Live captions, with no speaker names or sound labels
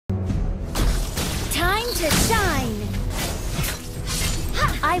to shine!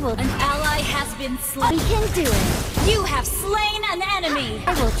 I will. An ally has been slain. We can do it! You have slain an enemy!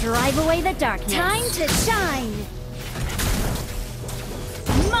 I will drive away the darkness! Time to shine!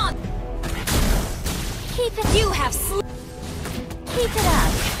 Keep it. You have slain. Keep it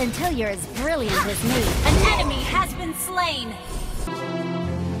up until you're as brilliant as me. An enemy has been slain.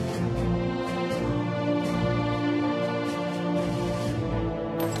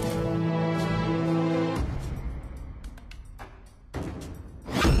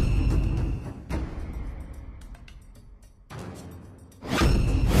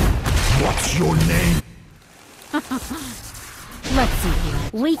 What's your name? Let's see here.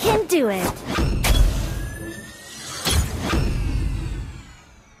 We can do it!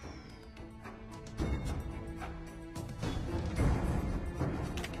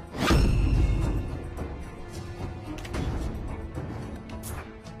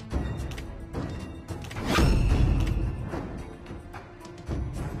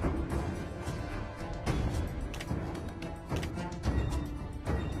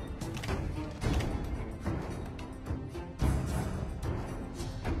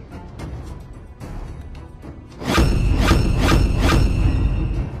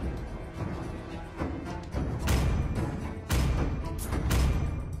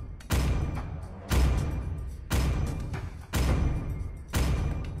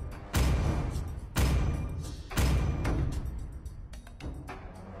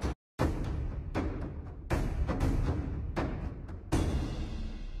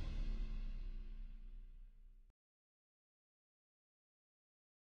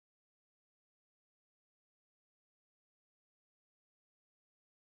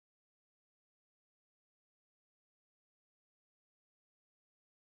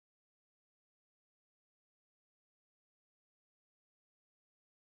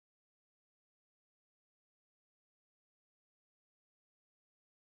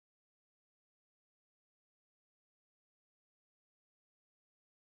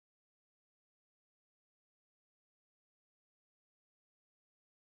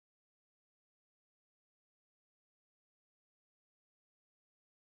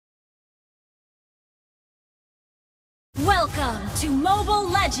 Welcome to Mobile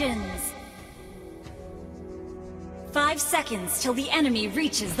Legends! 5 seconds till the enemy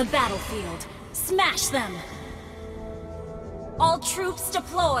reaches the battlefield. Smash them! All troops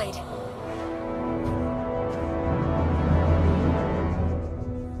deployed!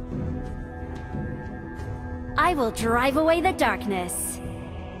 I will drive away the darkness.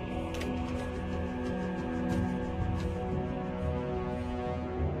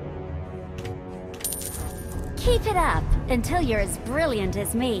 Keep it up until you're as brilliant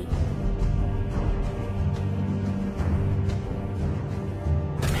as me.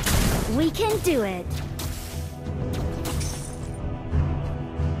 We can do it!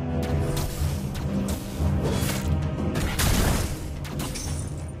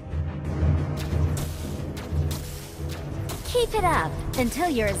 Keep it up until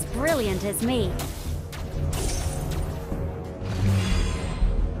you're as brilliant as me.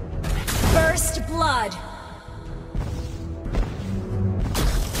 First blood!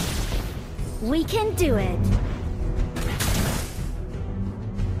 We can do it!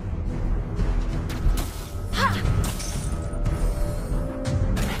 Ha!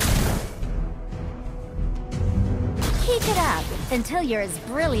 Keep it up until you're as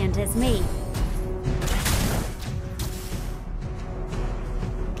brilliant as me.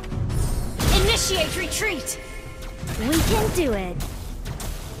 Initiate retreat! We can do it!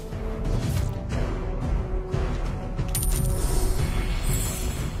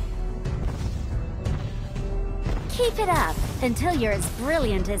 Keep it up until you're as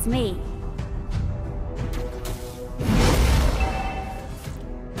brilliant as me.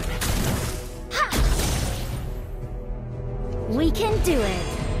 Ha! We can do it!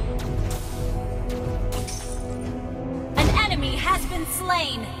 An enemy has been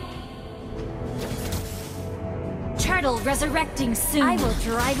slain! Turtle resurrecting soon! I will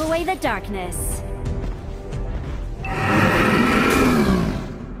drive away the darkness.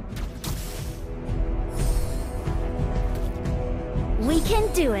 We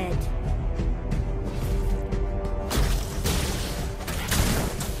can do it!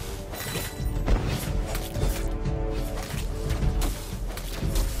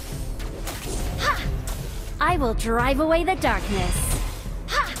 Ha! I will drive away the darkness.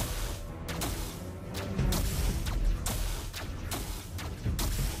 Ha!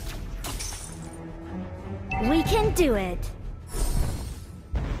 We can do it!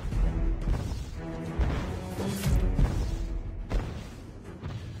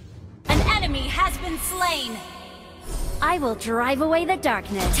 An enemy has been slain! I will drive away the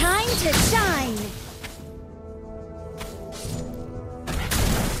darkness. Time to shine!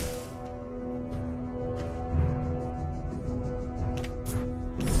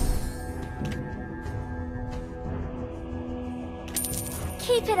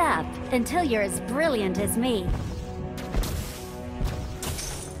 Keep it up until you're as brilliant as me.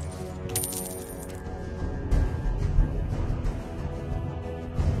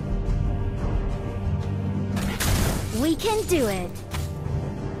 We can do it.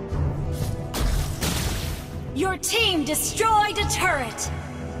 Your team destroyed a turret!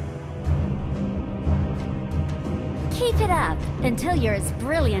 Keep it up until you're as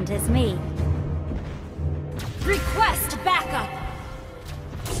brilliant as me. Request backup!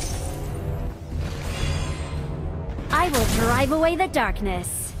 I will drive away the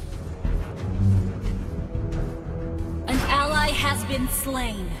darkness. An ally has been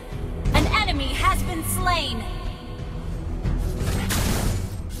slain. An enemy has been slain.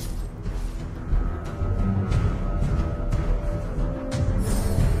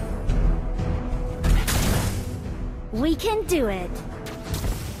 We can do it.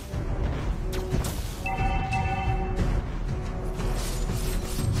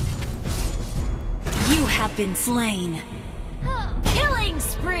 You have been slain. Killing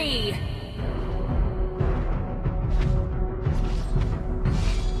spree!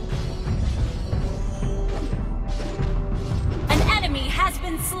 An enemy has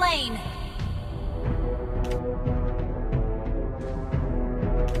been slain.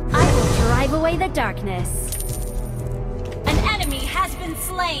 I will drive away the darkness. An enemy has been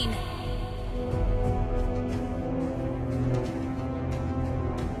slain.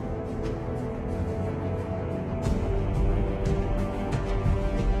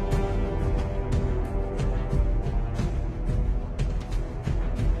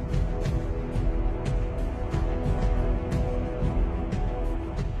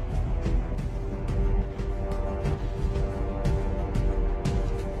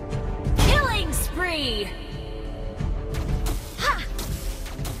 Killing spree! Ha!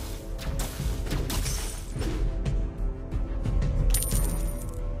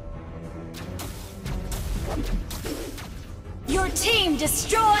 Your team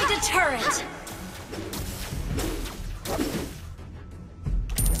destroyed a turret!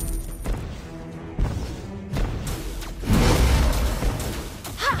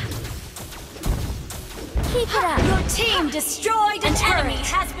 Keep it up. Your team destroyed a turret! An enemy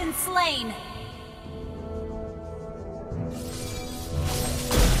has been slain!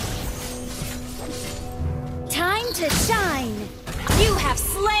 Time to shine. You have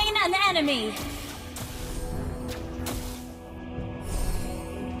slain an enemy!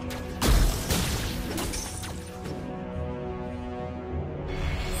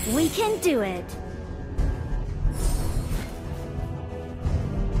 We can do it.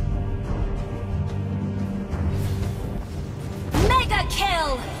 Mega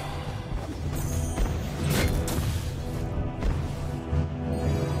kill!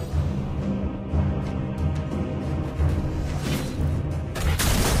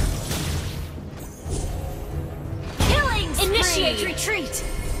 Killing spree! Initiate retreat!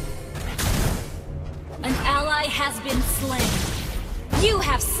 An ally has been slain. You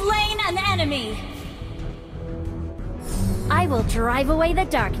have slain an enemy! I will drive away the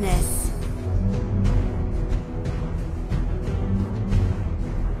darkness.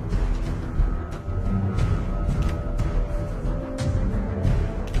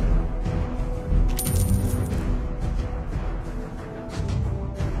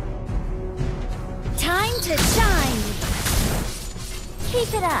 Time to shine!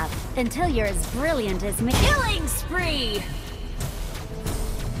 Keep it up until you're as brilliant as me. Killing spree!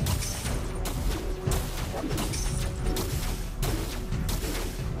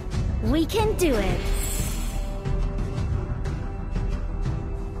 We can do it.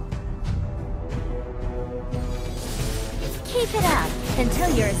 Keep it up until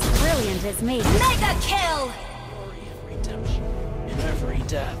you're as brilliant as me. Mega kill! Glory and redemption in every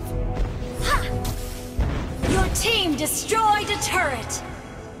death. Ha! Your team destroyed a turret!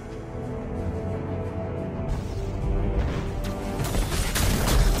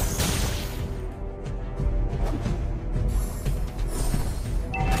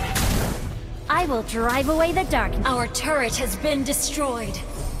 I will drive away the darkness. Our turret has been destroyed.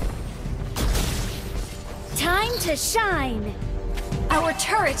 Time to shine! Our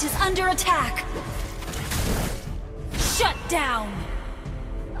turret is under attack. Shut down!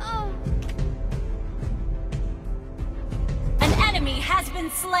 Oh. An enemy has been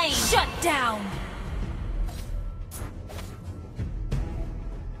slain. Shut down!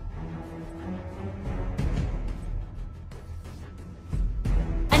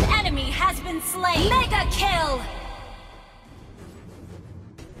 been slain! Mega kill!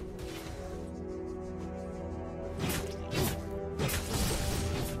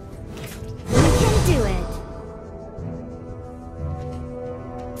 We can do it!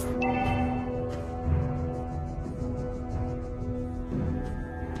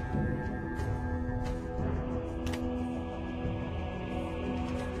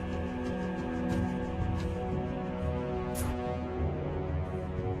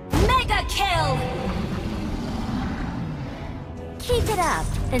 Mega kill! Keep it up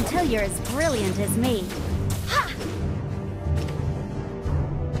until you're as brilliant as me. Ha!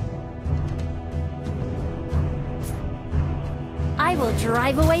 I will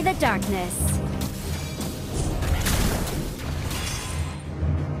drive away the darkness.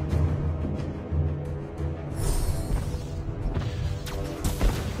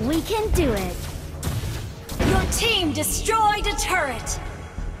 We can do it. Your team destroyed a turret!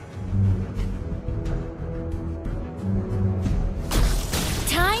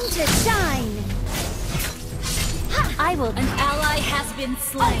 Time to shine! I will... An ally has been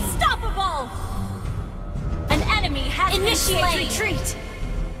slain. Unstoppable! An enemy has been slain. Initiate retreat!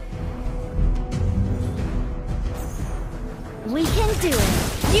 We can do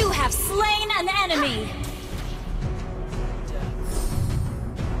it. You have slain an enemy!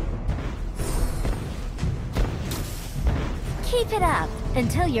 Keep it up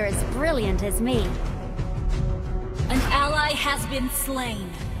until you're as brilliant as me. An ally has been slain.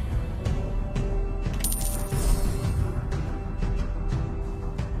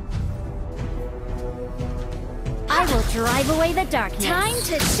 I will drive away the darkness. Time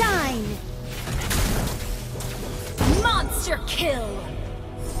to shine! Monster kill!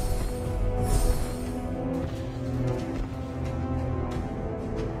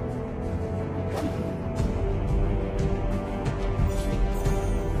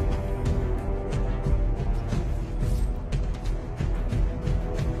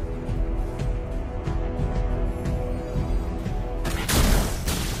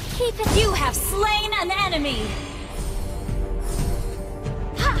 Keep it... You have slain an enemy!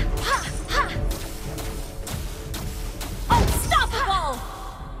 Ha! Ha! Ha! Unstoppable!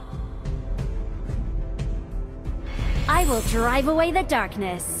 I will drive away the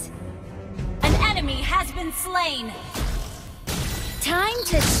darkness. An enemy has been slain! Time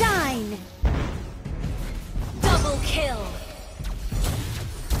to shine! Double kill!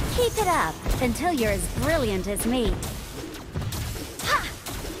 Keep it up until you're as brilliant as me. Ha!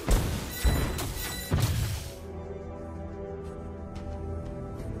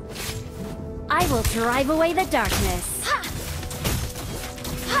 I will drive away the darkness. Ha!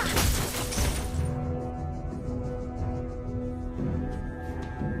 Ha!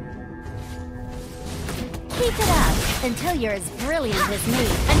 Keep it up until you're as brilliant as me.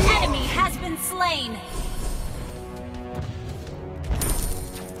 An enemy has been slain!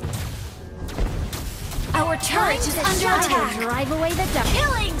 Our turret is under I attack! will drive away the darkness.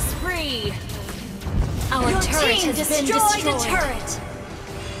 Killing spree! Our Your turret team has been destroyed destroyed. a turret!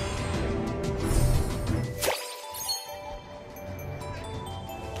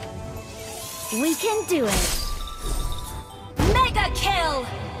 We can do it. Mega kill!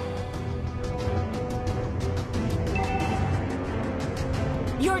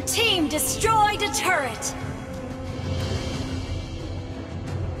 Your team destroyed a turret!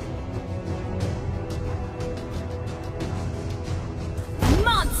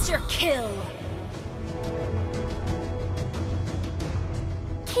 Monster kill!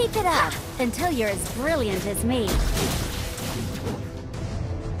 Keep it up until you're as brilliant as me.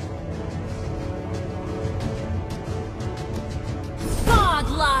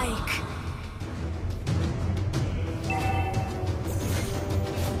 Godlike!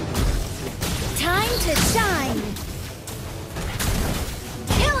 Time to shine!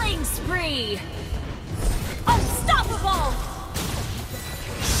 Killing spree! Unstoppable!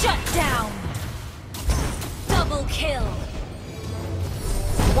 Shut down! Double kill!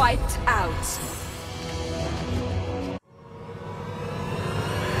 Wiped out.